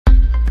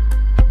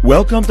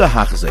Welcome to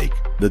Hachzik,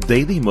 the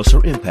Daily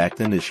Musar Impact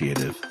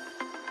Initiative.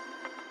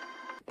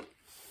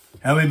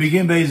 And we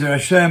begin, Be'ezer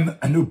Hashem,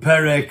 a new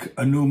perek,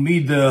 a new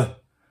midah,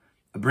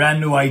 a brand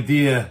new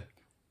idea,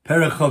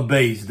 perek of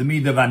Beis, the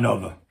midah of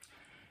Anova.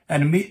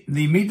 And the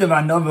midah of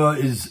Anova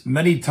is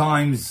many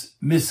times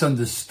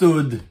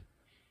misunderstood,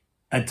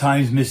 at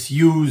times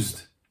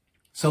misused.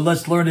 So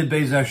let's learn it,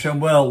 Be'ezer Hashem,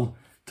 well,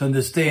 to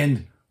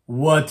understand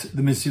what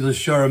the Mesilas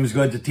Yesharim is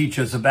going to teach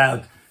us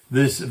about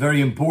this very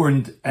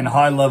important and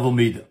high-level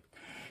midah.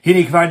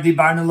 We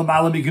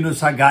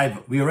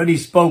already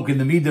spoke in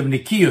the midah of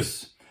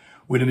Nikius,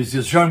 where the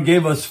Mesilas Yesharim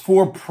gave us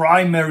four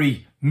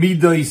primary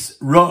midos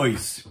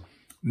rois,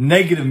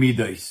 negative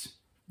midos,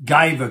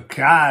 gaiva,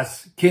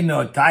 kas,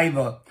 kina,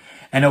 taiva.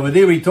 And over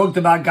there he talked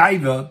about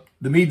gaiva,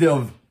 the midah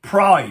of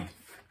pride.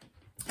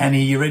 And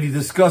he already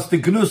discussed the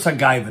gnus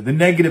gaiva, the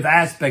negative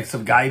aspects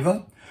of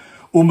gaiva.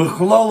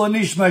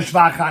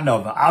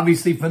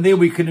 Obviously from there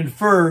we can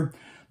infer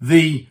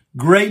the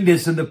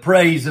greatness and the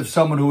praise of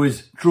someone who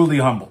is truly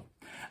humble.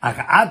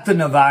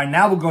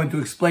 Now we're going to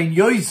explain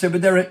Yoser,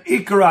 but there are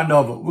Ikar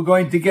Anova. We're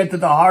going to get to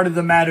the heart of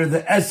the matter,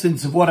 the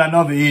essence of what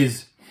Anova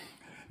is.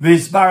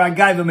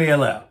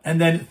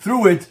 And then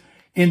through it,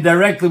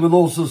 indirectly, we'll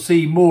also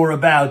see more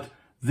about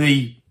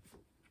the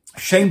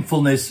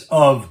shamefulness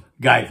of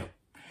Gaiva.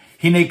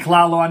 Hine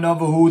klalo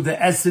Anova, who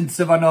the essence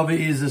of Anova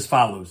is as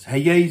follows.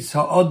 Hayes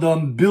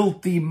ha'odam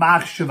bilti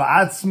machshav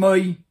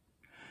atzmoi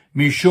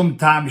mishum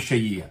tam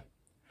sheyiyah.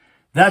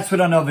 That's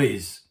what Anova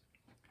is.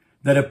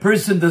 That a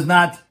person does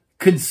not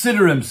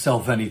consider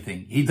himself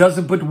anything. He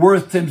doesn't put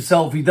worth to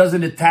himself. He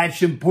doesn't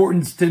attach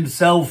importance to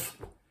himself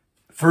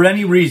for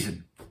any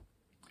reason.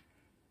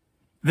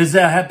 And this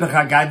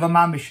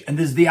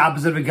is the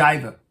opposite of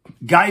Gaiva.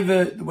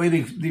 Gaiva, the way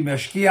the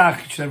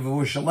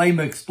Mashkiach Shalem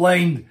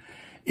explained,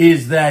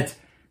 is that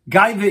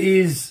Gaiva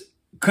is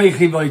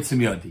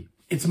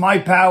it's my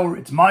power,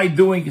 it's my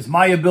doing, it's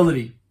my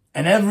ability.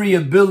 And every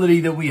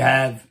ability that we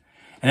have,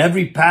 and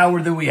every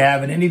power that we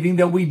have, and anything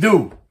that we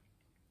do,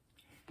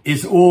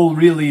 is all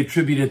really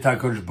attributed to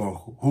HaKadosh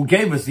Baruch Hu, who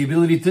gave us the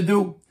ability to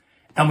do.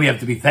 And we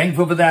have to be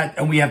thankful for that,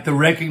 and we have to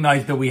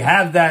recognize that we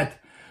have that,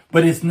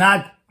 but it's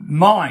not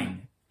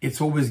mine. It's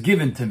what was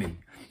given to me.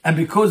 And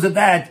because of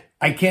that,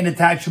 I can't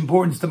attach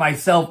importance to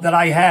myself that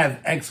I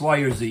have X, Y,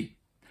 or Z.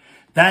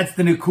 That's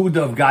the Nekuda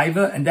of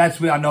Gaiva, and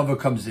that's where Anova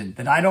comes in.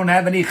 That I don't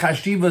have any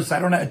chashivas, I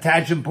don't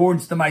attach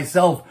importance to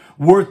myself,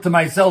 worth to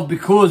myself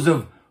because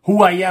of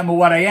who I am or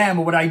what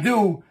I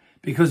do,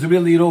 because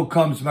really it all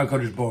comes from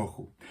HaKadosh Baruch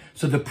Hu.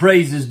 So the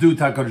praise is due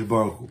to HaKadosh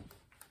Baruch Hu.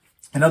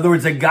 In other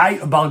words, a guy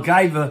about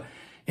Gaiva,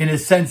 in a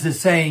sense, is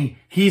saying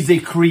he's a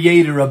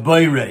creator, a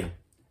boirei,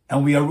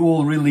 and we are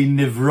all really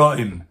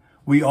nivroim.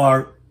 We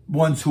are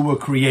ones who were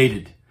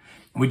created.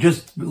 We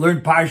just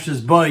learned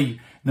Parshas Boy.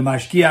 The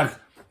Mashkiach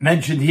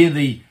mentioned here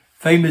the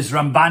famous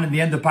Ramban in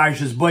the end of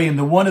Parshas Boy,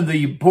 and one of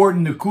the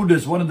important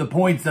nekudas, one of the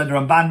points that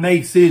Ramban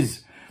makes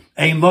is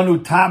ein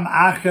lanu tam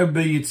acher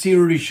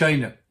beyitzira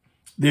rishayna.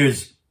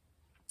 There's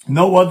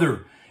no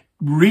other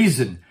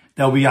reason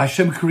that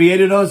Hashem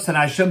created us, and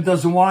Hashem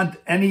doesn't want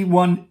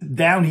anyone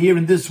down here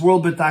in this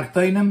world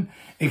b'tachteinim,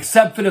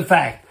 except for the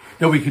fact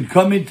that we can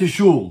come into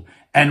shul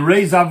and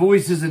raise our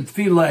voices in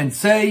tefillah and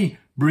say,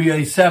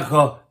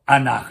 B'riyeisecha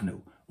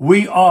anachnu.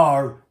 We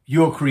are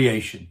your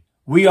creation.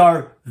 We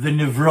are the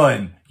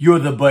Nivroim. You're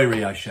the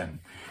Boirei Hashem.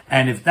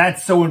 And if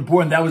that's so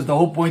important, that was the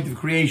whole point of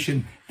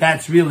creation,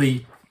 that's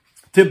really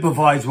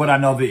typifies what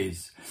Anova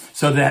is.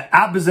 So the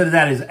opposite of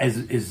that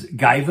is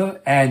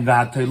Gaiva, and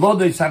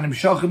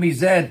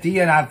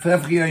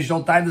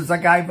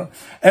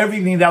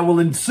everything that will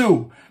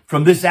ensue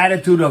from this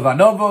attitude of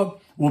Anova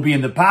will be in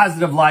the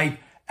positive light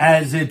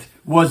as it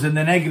was in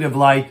the negative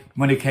light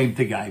when it came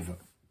to Gaiva.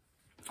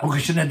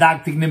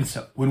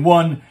 When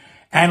one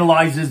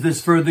analyzes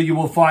this further, you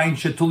will find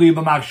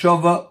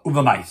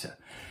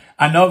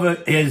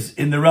Anova is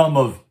in the realm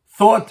of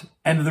thought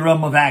and in the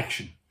realm of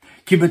action.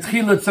 First,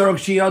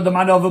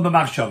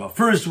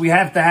 we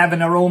have to have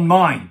in our own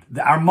mind.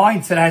 Our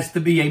mindset has to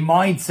be a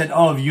mindset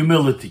of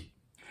humility.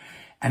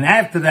 And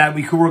after that,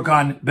 we can work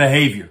on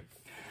behavior.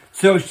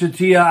 So, we can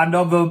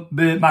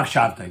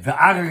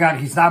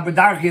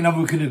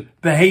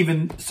behave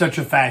in such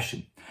a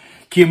fashion.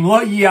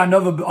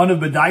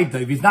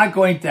 If he's not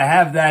going to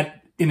have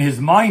that in his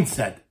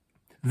mindset,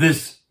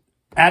 this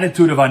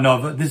attitude of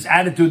Anova, this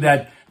attitude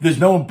that there's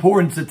no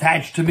importance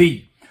attached to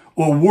me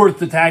or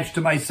worth attached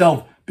to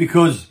myself,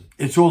 because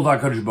it's all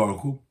HaKadosh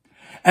Baruch Hu.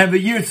 And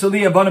but yet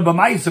he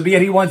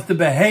wants to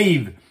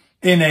behave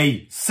in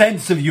a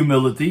sense of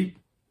humility.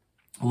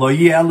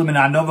 He's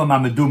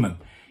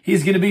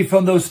going to be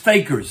from those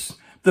fakers,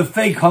 the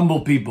fake humble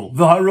people,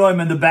 the haroim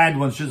and the bad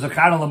ones.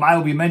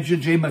 We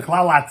mentioned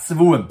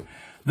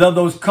they're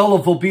those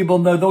colorful people,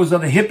 those are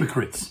the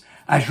hypocrites.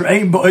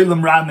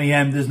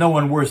 There's no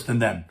one worse than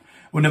them.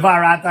 We're going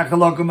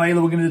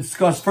to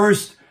discuss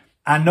first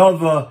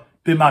Anova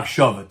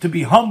b'machshava, to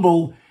be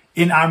humble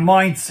in our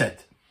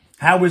mindset,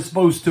 how we're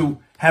supposed to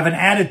have an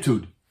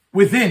attitude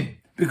within,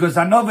 because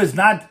Anova is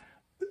not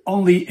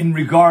only in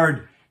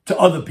regard to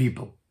other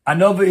people.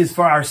 Anova is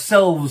for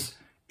ourselves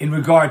in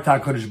regard to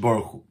HaKadosh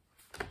Baruch Hu.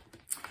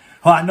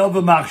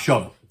 Ha'anova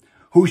machshava.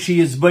 Who she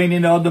is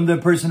beinin Adam, the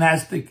person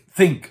has to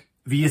think.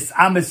 V'yis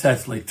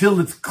amesesle. Till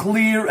it's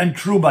clear and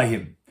true by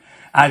him.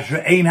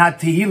 Asher ein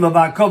ha-tehila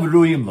v'akov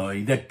ruim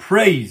loi. That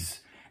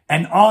praise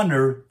and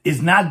honor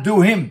is not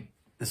due him.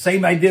 The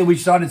same idea we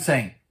started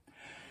saying.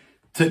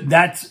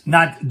 That's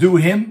not due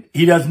him.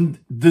 He doesn't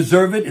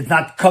deserve it. It's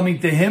not coming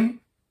to him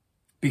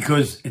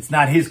because it's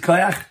not his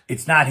koyach.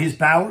 It's not his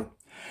power.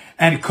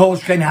 And kol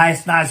shkein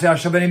ha'es na'aseh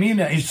hashem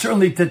b'nemina. And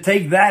certainly to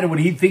take that when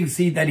he thinks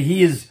that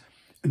he is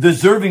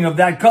deserving of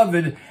that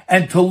covet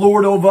and to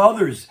lord over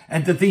others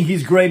and to think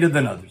he's greater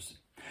than others.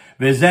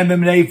 For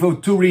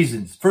two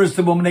reasons. First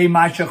of all,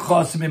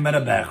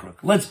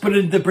 let's put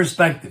it into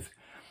perspective.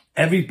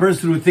 Every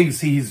person who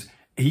thinks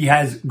he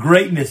has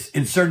greatness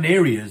in certain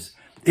areas,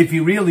 if he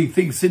really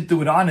thinks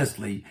into it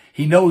honestly,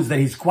 he knows that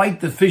he's quite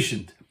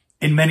deficient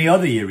in many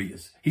other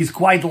areas. He's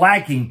quite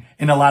lacking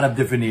in a lot of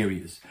different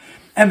areas.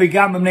 And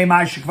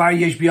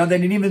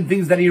even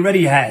things that he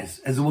already has,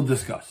 as we'll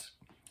discuss.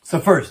 So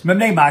first,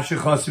 what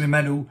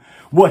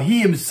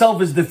he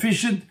himself is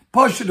deficient,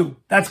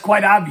 that's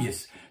quite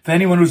obvious for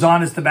anyone who's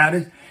honest about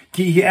it.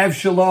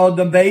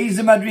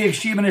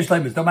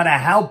 No matter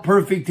how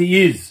perfect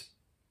he is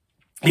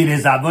in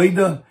his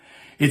avodah,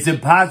 it's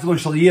impossible.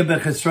 It's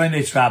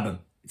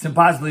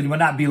impossible he will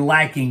not be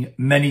lacking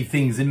many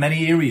things in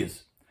many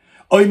areas.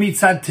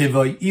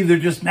 Either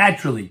just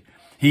naturally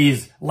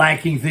he's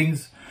lacking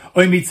things,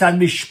 maybe it's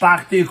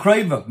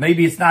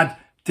not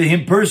to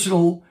him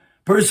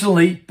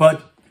personally,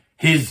 but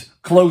his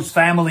close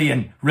family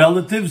and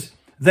relatives,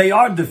 they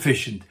are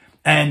deficient.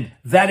 And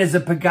that is a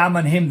pagam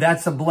on him.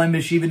 That's a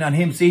blemish even on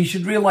him. So he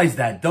should realize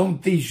that.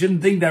 He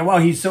shouldn't think that, wow,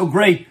 he's so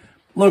great.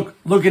 Look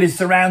at his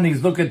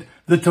surroundings. Look at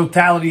the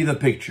totality of the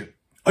picture.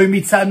 Or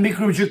things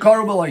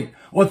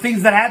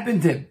that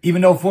happened to him,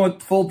 even though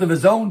fault of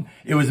his own,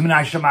 it was min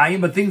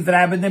hashamayim, but things that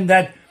happened to him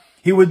that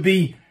he would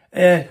be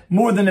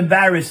more than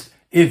embarrassed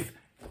if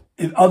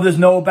others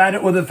know about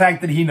it or the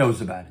fact that he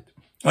knows about it.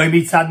 Or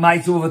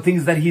the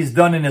things that he's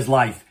done in his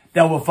life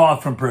that were far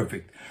from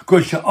perfect.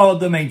 Let's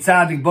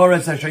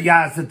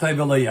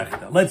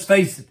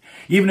face it,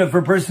 even if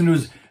a person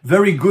who's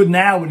very good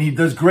now and he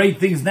does great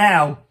things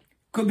now,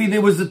 could be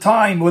there was a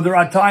time, or there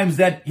are times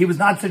that he was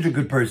not such a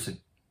good person.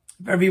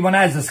 Everyone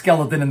has a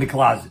skeleton in the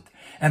closet.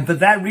 And for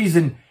that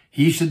reason,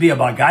 he should be a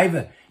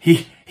bagaiva.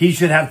 He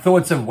should have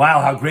thoughts of,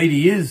 wow, how great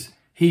he is.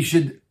 He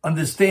should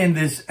understand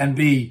this and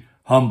be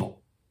humble.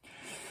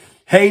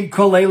 These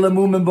are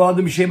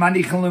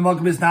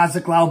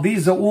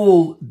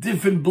all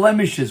different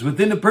blemishes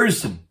within a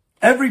person.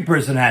 Every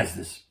person has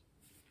this.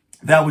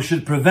 That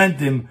should prevent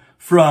him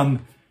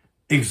from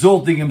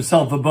exalting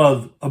himself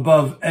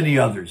above any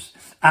others.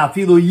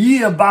 Even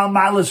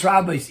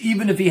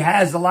if he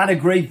has a lot of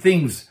great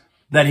things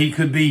that he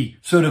could be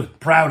sort of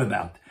proud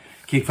about.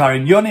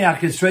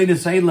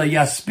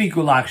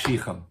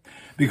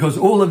 Because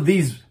all of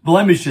these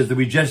blemishes that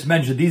we just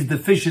mentioned, these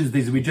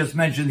deficiencies we just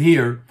mentioned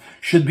here,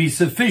 should be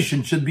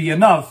sufficient, should be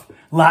enough,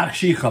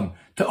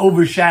 to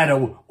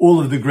overshadow all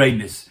of the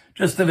greatness.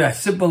 Just a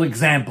simple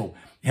example.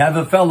 You have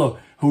a fellow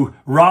who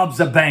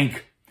robs a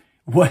bank,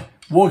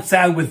 walks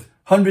out with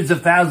hundreds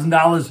of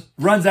 $1,000s,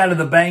 runs out of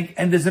the bank,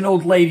 and there's an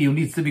old lady who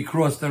needs to be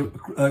across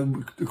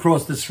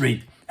the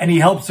street, and he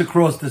helps her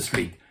cross the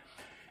street.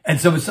 And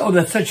so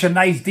that's such a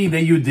nice deed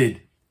that you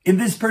did. In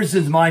this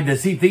person's mind,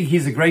 does he think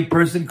he's a great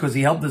person because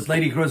he helped this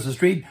lady cross the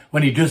street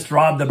when he just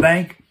robbed the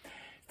bank?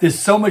 There's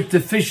so much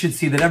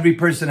deficiency that every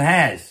person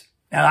has.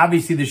 Now,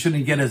 obviously, this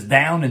shouldn't get us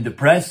down and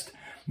depressed.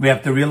 We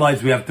have to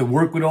realize we have to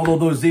work with all of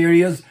those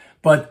areas,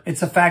 but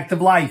it's a fact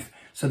of life.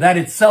 So that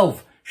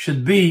itself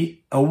should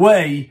be a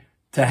way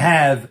to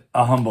have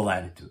a humble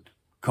attitude.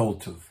 Kol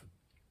Tuv.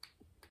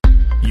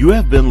 You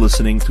have been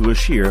listening to a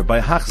shiur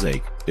by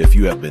Hachzeik. If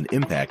you have been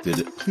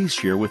impacted, please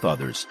share with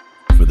others.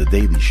 For the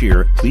daily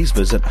shiur, please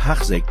visit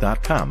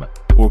Hachzeik.com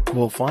or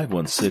call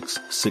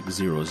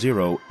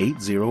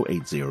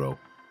 516-600-8080.